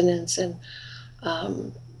sustenance, and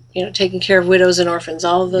um, taking care of widows and orphans,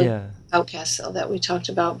 all the Yeah. outcasts that we talked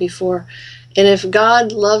about before. And if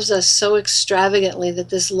God loves us so extravagantly that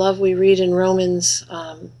this love we read in Romans,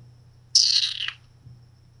 I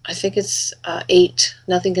think it's 8,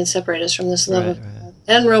 nothing can separate us from this love Right. of Right. God,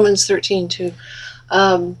 and Romans 13 too,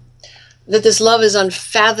 that this love is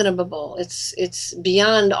unfathomable, it's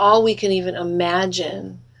beyond all we can even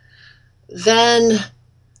imagine, then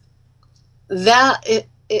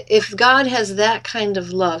if God has that kind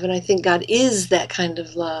of love, and I think God is that kind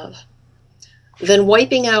of love, then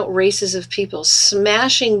wiping out races of people,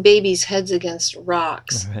 smashing babies' heads against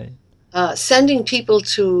rocks, Right. sending people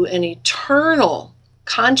to an eternal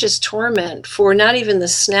conscious torment for not even the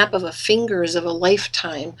snap of a fingers of a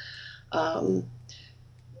lifetime, um,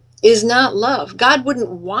 is not love. God wouldn't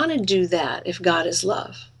want to do that if God is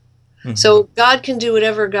love. Mm-hmm. So God can do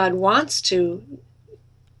whatever God wants to.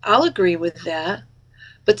 I'll agree with that.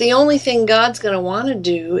 But the only thing God's going to want to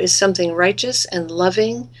do is something righteous and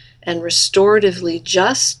loving and restoratively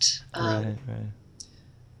just. Right. Right.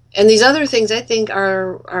 And these other things, I think,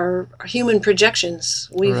 are human projections.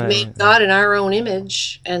 We've Right. made Right. God in our own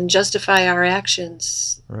image and justify our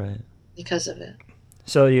actions Right. because of it.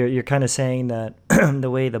 So you're kind of saying that the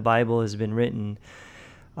way the Bible has been written,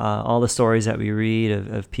 all the stories that we read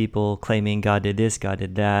of people claiming God did this, God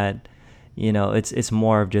did that, it's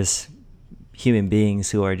more of just human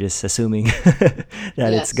beings who are just assuming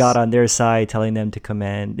that it's God Yes. on their side telling them to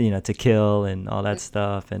command, to kill and all that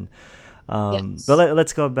stuff. And but Yes.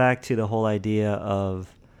 let's go back to the whole idea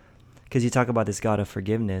of, because you talk about this God of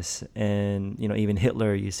forgiveness, and even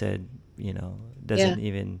Hitler, you said, Yeah. doesn't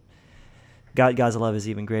even God's love is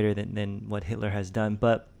even greater than what Hitler has done.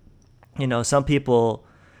 But some people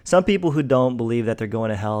who don't believe that they're going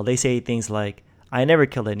to hell, they say things like, I never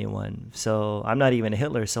killed anyone, so I'm not even a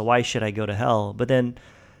Hitler, so why should I go to hell? But then,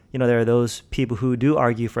 there are those people who do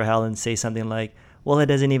argue for hell and say something like, well, it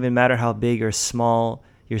doesn't even matter how big or small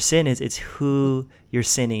your sin is, it's who you're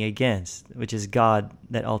sinning against, which is God,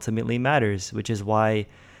 that ultimately matters, which is why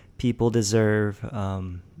people deserve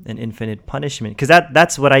an infinite punishment. Because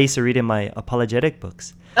that's what I used to read in my apologetic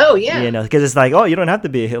books. Oh, yeah. Because it's like, oh, you don't have to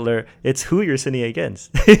be a Hitler. It's who you're sinning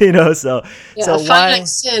against. So Yeah. so A finite why?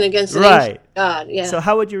 sin against an infinite Right. God. So Yeah.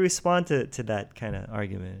 how would you respond to that kind of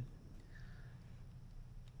argument?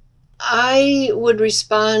 I would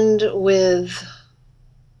respond with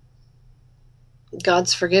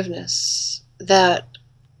God's forgiveness, that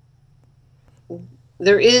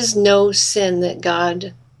there is no sin that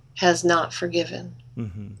God has not forgiven,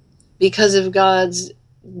 Mm-hmm. because of God's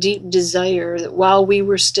deep desire that while we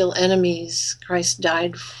were still enemies, Christ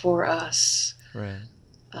died for us. Right.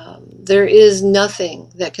 There is nothing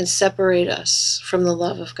that can separate us from the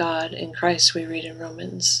love of God in Christ, we read in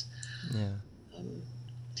Romans. Yeah.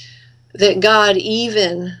 That God,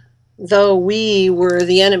 even though we were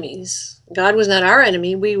the enemies, God was not our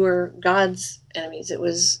enemy, we were God's enemies.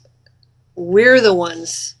 We're the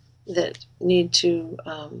ones that need to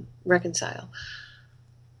reconcile.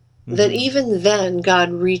 that Mm-hmm. even then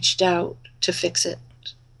God reached out to fix it,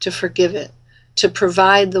 to forgive it, to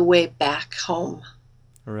provide the way back home.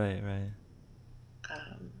 Right, right.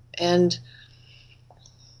 And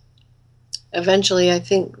eventually, I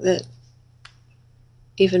think that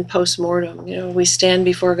even post-mortem, we stand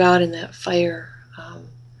before God in that fire.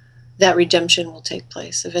 That redemption will take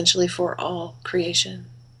place eventually for all creation.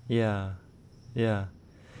 Yeah, yeah.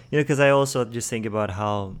 Because I also just think about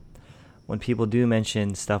how when people do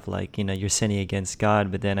mention stuff like, you're sinning against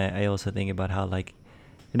God, but then I also think about how, like,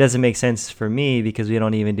 it doesn't make sense for me because we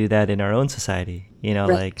don't even do that in our own society.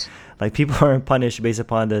 Right, Like people aren't punished based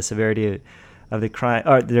upon the severity of the crime,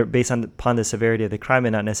 or they're based upon the severity of the crime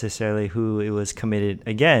and not necessarily who it was committed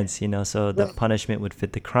against. So the right, punishment would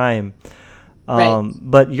fit the crime. right.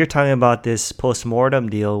 But you're talking about this post-mortem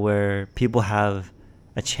deal where people have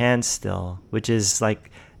a chance still, which is like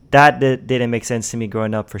that didn't make sense to me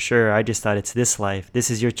growing up for sure. I just thought it's this life.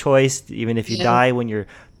 This is your choice. Even if you Yeah, die when you're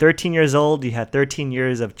 13 years old, you had 13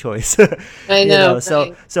 years of choice. I know, So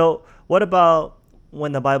right. what about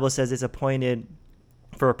when the Bible says it's appointed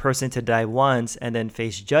for a person to die once and then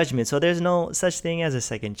face judgment? So there's no such thing as a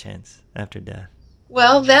second chance after death.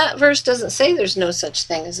 Well, that verse doesn't say there's no such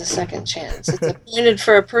thing as a second chance. It's appointed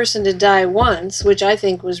for a person to die once, which I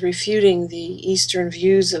think was refuting the Eastern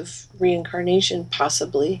views of reincarnation,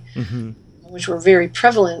 possibly, Mm-hmm. which were very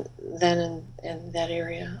prevalent then in that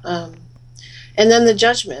area. And then the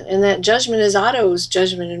judgment. And that judgment is Otto's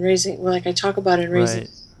judgment in Razing, like I talk about in Razing, Right.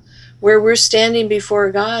 where we're standing before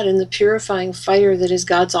God in the purifying fire that is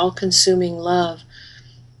God's all consuming love.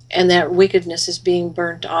 And that wickedness is being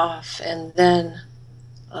burnt off. And then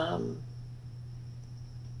um,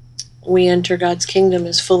 we enter God's kingdom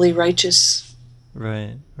as fully righteous.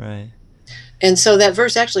 Right. Right. And so that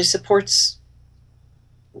verse actually supports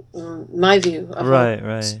my view of how Right.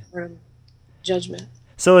 Right. judgment.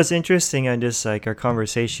 So it's interesting on just like our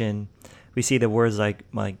conversation, we see the words like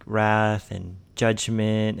wrath and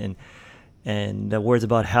judgment and the words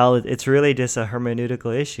about hell. It's really just a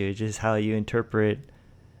hermeneutical issue, just how you interpret,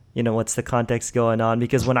 what's the context going on.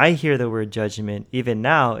 Because when I hear the word judgment, even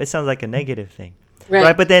now, it sounds like a negative thing, right?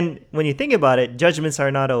 Right. But then when you think about it, judgments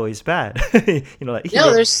are not always bad. Like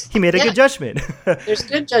No, he made a yeah, good judgment. there's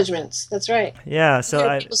good judgments. That's right. Yeah. I So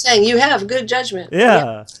hear people saying, you have good judgment. Yeah.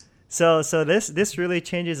 yeah. So this really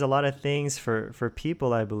changes a lot of things for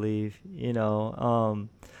people, I believe.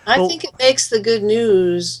 I Well, think it makes the good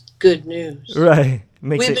news good news. right.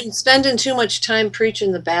 Makes We've it been spending too much time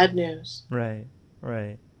preaching the bad news. right.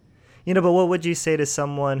 Right. But what would you say to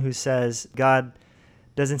someone who says God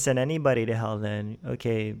doesn't send anybody to hell then?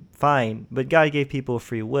 Okay, fine. But God gave people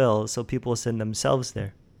free will, so people send themselves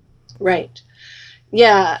there. Right.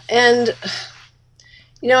 Yeah. And,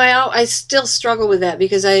 I still struggle with that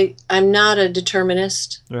because I'm not a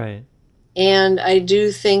determinist. Right. And I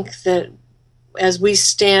do think that as we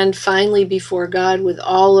stand finally before God with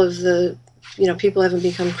all of the, people haven't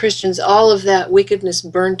become Christians, all of that wickedness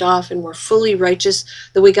burnt off and we're fully righteous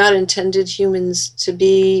the way God intended humans to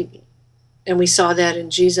be. And we saw that in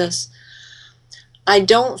Jesus. I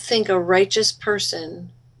don't think a righteous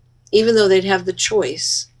person, even though they'd have the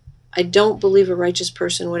choice, I don't believe a righteous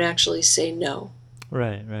person would actually say no.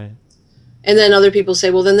 Right, right. And then other people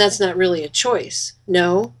say, well, then that's not really a choice.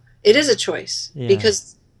 No, it is a choice. Yeah.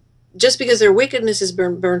 Because just because their wickedness is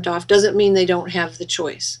burnt off doesn't mean they don't have the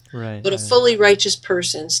choice. Right, But a right. fully righteous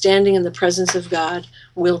person standing in the presence of God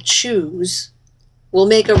will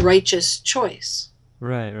make a righteous choice.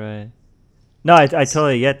 Right, right. No, I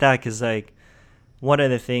totally get that because, like, one of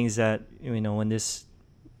the things that, when this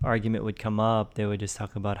argument would come up, they would just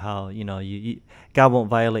talk about how, God won't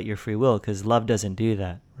violate your free will because love doesn't do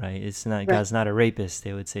that, right? It's not, Right, God's not a rapist,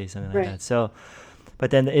 they would say something like right. that. So,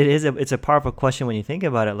 but then it's a powerful question when you think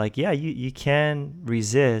about it. Like, yeah, you can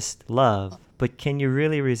resist love, but can you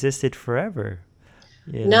really resist it forever?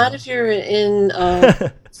 You Not know? if you're in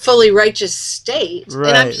a fully righteous state. And I'm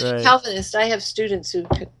Right, not a right. Calvinist. I have students who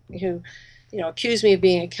accuse me of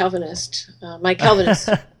being a Calvinist. My Calvinist,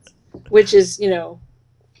 which is,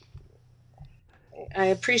 I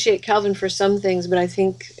appreciate Calvin for some things, but I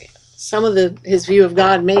think some of his view of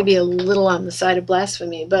God may be a little on the side of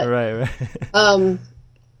blasphemy. But Right, right. um,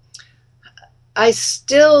 I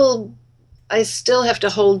still have to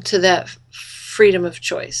hold to that freedom of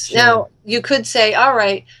choice. Sure. Now, you could say, all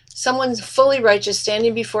right, someone's fully righteous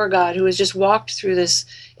standing before God who has just walked through this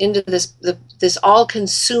into this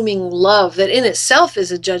all-consuming love that in itself is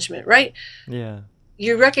a judgment, right? Yeah.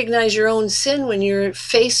 You recognize your own sin when you're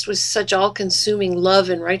faced with such all-consuming love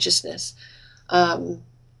and righteousness.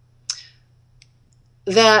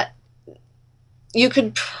 That you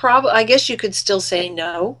could I guess you could still say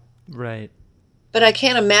no. Right. But I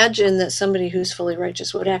can't imagine that somebody who's fully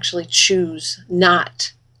righteous would actually choose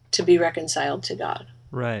not to be reconciled to God.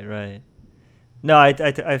 Right. Right. No,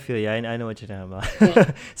 I feel you. I know what you're talking Yeah.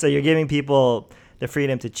 about. So you're giving people the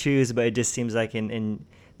freedom to choose, but it just seems like in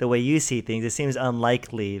the way you see things, it seems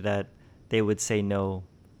unlikely that they would say no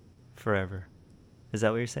forever. Is that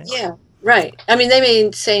what you're saying? Yeah, right. I mean, they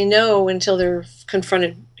may say no until they're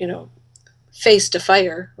confronted, face to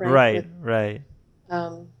fire, right? Right. Right.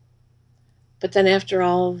 Um, but then after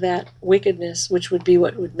all of that wickedness, which would be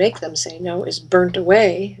what would make them say no, is burnt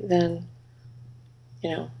away, then, you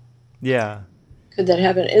know, Yeah. could that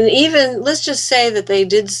happen? And even, let's just say that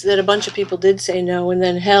that a bunch of people did say no, and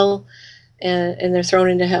then hell, and they're thrown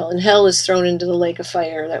into hell. And hell is thrown into the lake of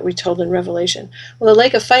fire that we told in Revelation. Well, the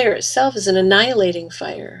lake of fire itself is an annihilating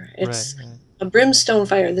fire. Right. It's Right. a brimstone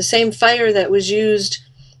fire, the same fire that was used,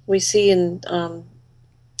 we see in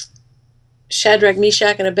Shadrach,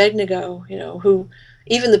 Meshach, and Abednego, who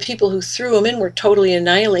even the people who threw them in were totally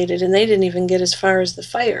annihilated, and they didn't even get as far as the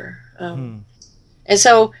fire. Hmm. And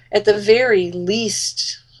so, at the very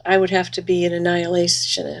least, I would have to be an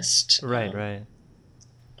annihilationist. Right. Right.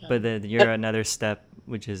 But then you're another step,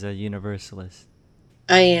 which is a universalist.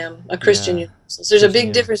 I am a Christian Yeah. universalist. There's a Christian. big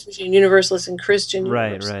Yeah. difference between universalist and Christian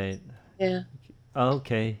Right. universalist. Right. Yeah.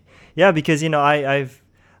 Okay. Yeah, because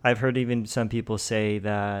I've heard even some people say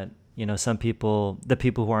that some people, the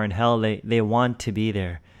people who are in hell, they want to be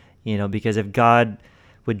there, because if God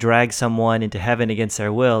would drag someone into heaven against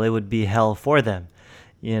their will, it would be hell for them,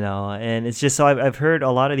 and it's just so I've heard a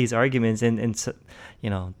lot of these arguments, and so,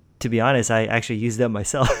 to be honest, I actually used them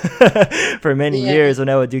myself for many Yeah. years when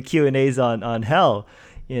I would do Q&As on hell,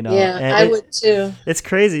 Yeah, and I would too. it's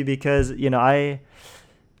crazy because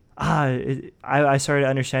I started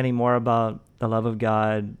understanding more about the love of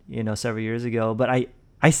God, several years ago. But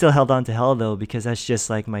I still held on to hell though because that's just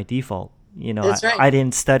like my default. That's right. I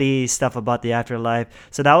didn't study stuff about the afterlife,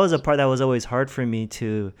 so that was a part that was always hard for me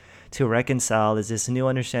to reconcile. Is this new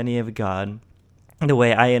understanding of God, the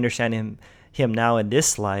way I understand him now in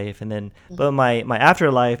this life, and then but my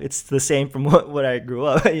afterlife, it's the same from what I grew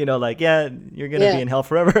up. Like, yeah, you're gonna Yeah. be in hell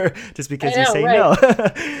forever just because I you know, say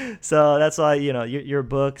right. no. So that's why your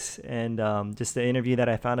books and just the interview that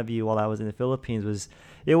I found of you while I was in the Philippines was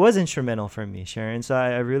instrumental for me, Sharon. So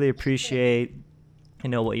I really appreciate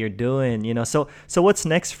what you're doing. So what's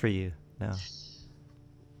next for you now?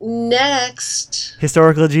 Next,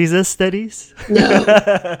 Historical Jesus studies?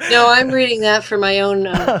 no, I'm reading that for my own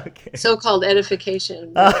Okay. so-called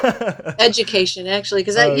edification, education, actually,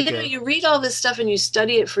 because Okay. you read all this stuff and you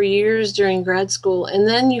study it for years during grad school, and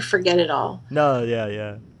then you forget it all. No,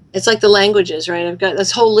 yeah. It's like the languages, right? I've got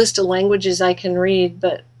this whole list of languages I can read,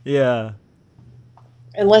 but Yeah.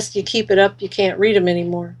 unless you keep it up, you can't read them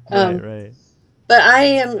anymore. Right. But I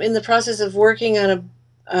am in the process of working on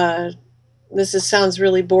sounds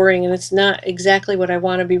really boring, and it's not exactly what I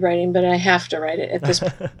want to be writing, but I have to write it at this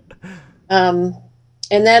point.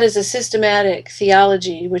 And that is a systematic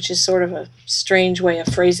theology, which is sort of a strange way of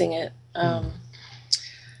phrasing it.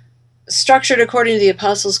 Structured according to the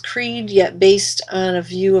Apostles' Creed, yet based on a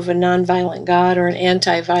view of a nonviolent God or an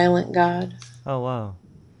anti-violent God. Oh, wow.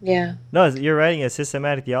 Yeah, No, you're writing a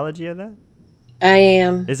systematic theology of that? I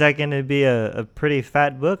am. Is that going to be a pretty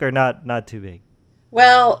fat book or not too big?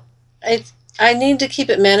 Well, I need to keep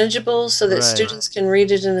it manageable so that Right. students can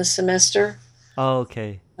read it in a semester. Oh,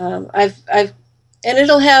 okay. And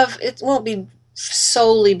it won't be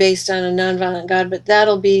solely based on a nonviolent God, but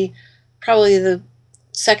that'll be probably the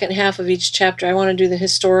second half of each chapter. I want to do the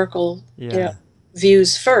historical, Yeah.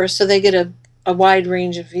 views first, so they get a wide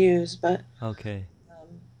range of views. But Okay.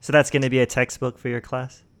 So that's going to be a textbook for your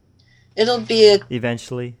class it'll be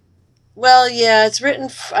eventually? well, yeah, it's written.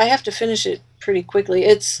 I have to finish it pretty quickly.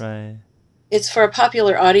 Right. It's for a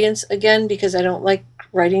popular audience again because I don't like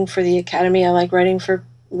writing for the academy. I like writing for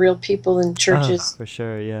real people in churches. Oh, for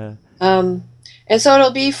sure, yeah. And so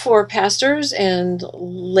it'll be for pastors and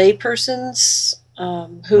laypersons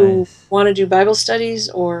who Nice. want to do Bible studies,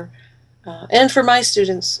 and for my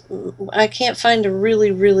students. I can't find a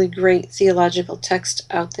really, really great theological text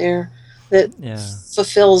out there that Yeah.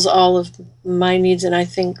 fulfills all of my needs and I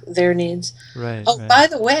think their needs. Right. Oh, right. by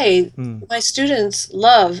the way, Mm. my students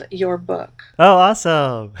love your book. Oh,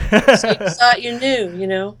 awesome. So you thought you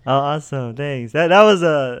knew. Oh, awesome. Thanks. That was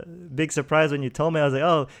a big surprise when you told me. I was like,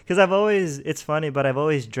 oh, because it's funny, but I've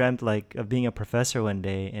always dreamt like of being a professor one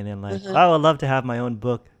day and then like, I would love to have my own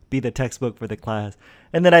book be the textbook for the class.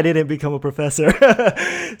 And then I didn't become a professor.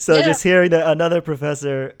 So Yeah. just hearing that another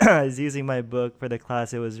professor is using my book for the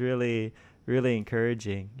class, it was really, really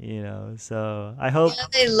encouraging, So I hope. Yeah,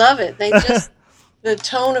 they love it. They just the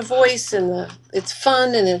tone of voice and it's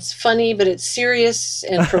fun and it's funny, but it's serious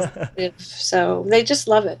and provocative. So they just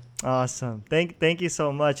love it. Awesome. Thank you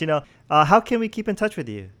so much. How can we keep in touch with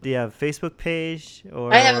you? Do you have a Facebook page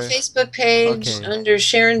or? I have a Facebook page Okay. under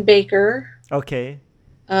Sharon Baker. Okay.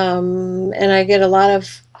 And I get a lot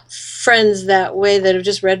of friends that way that have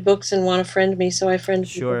just read books and want to friend me, so I friend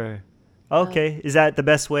people. Sure. Okay. Is that the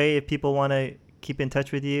best way if people want to keep in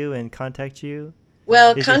touch with you and contact you?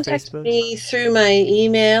 Well, Is your contact Facebook? me through my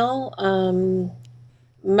email.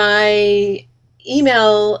 My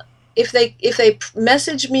email, if they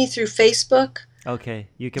message me through Facebook, Okay.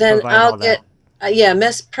 You can then provide I'll all get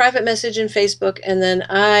that. private message in Facebook, and then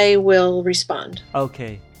I will respond.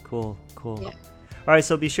 Okay. Cool. Yeah. All right,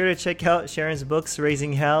 so be sure to check out Sharon's books,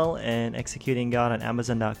 Razing Hell and Executing God, on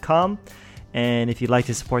Amazon.com. And if you'd like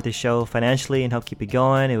to support the show financially and help keep it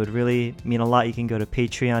going, it would really mean a lot. You can go to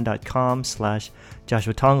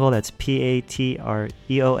patreon.com/Joshua Tongle. That's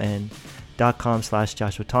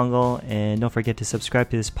patreon.com/Joshua Tongle. And don't forget to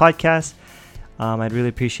subscribe to this podcast. I'd really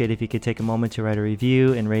appreciate if you could take a moment to write a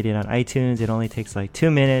review and rate it on iTunes. It only takes like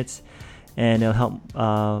 2 minutes. And it'll help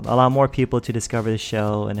allow more people to discover the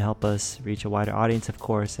show and help us reach a wider audience, of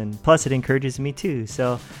course. And plus, it encourages me too.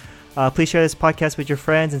 So please share this podcast with your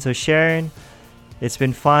friends. And so, Sharon, it's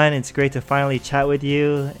been fun. It's great to finally chat with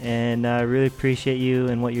you, and I really appreciate you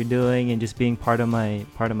and what you're doing and just being part of my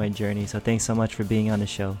journey. So thanks so much for being on the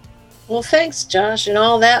show. Well, thanks, Josh, and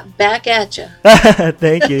all that back at you.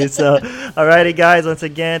 Thank you. So, alrighty, guys. Once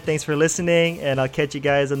again, thanks for listening, and I'll catch you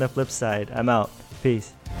guys on the flip side. I'm out.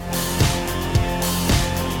 Peace.